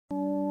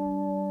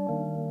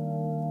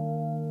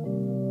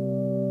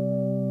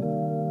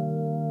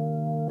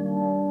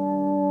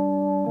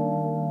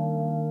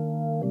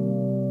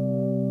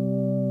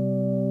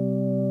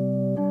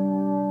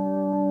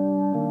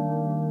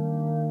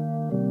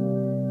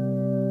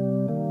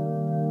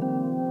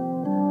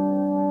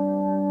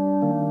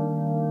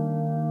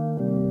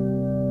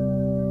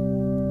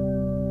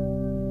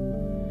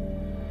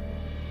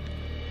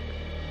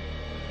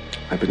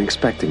I've been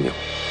expecting you.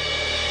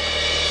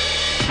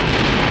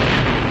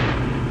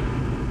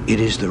 It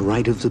is the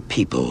right of the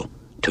people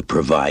to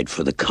provide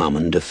for the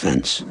common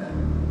defense.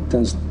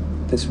 Does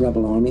this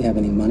rebel army have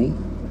any money?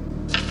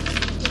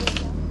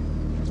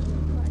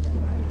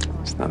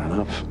 It's not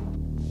enough.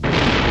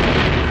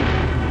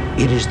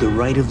 It is the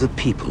right of the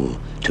people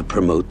to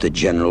promote the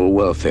general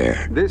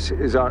welfare. This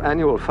is our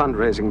annual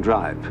fundraising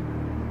drive,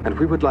 and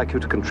we would like you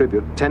to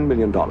contribute $10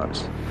 million.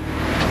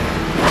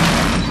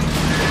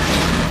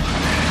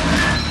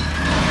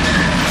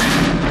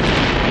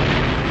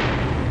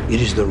 It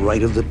is the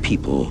right of the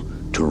people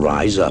to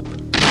rise up.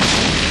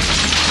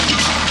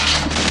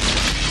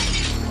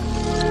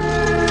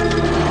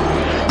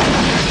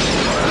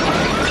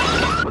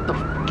 What the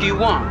f*** do you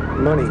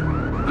want? Money.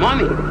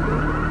 Money?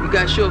 You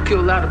guys sure kill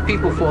a lot of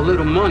people for a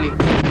little money.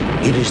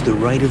 It is the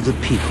right of the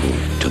people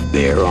to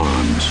bear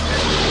arms,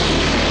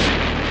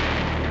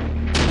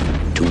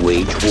 to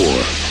wage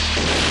war.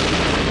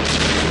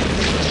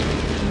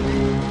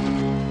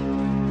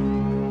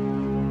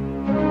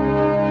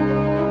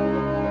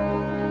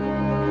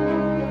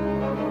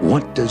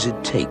 What does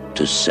it take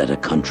to set a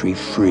country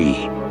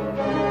free?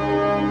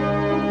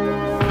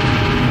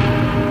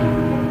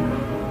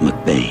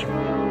 McBain.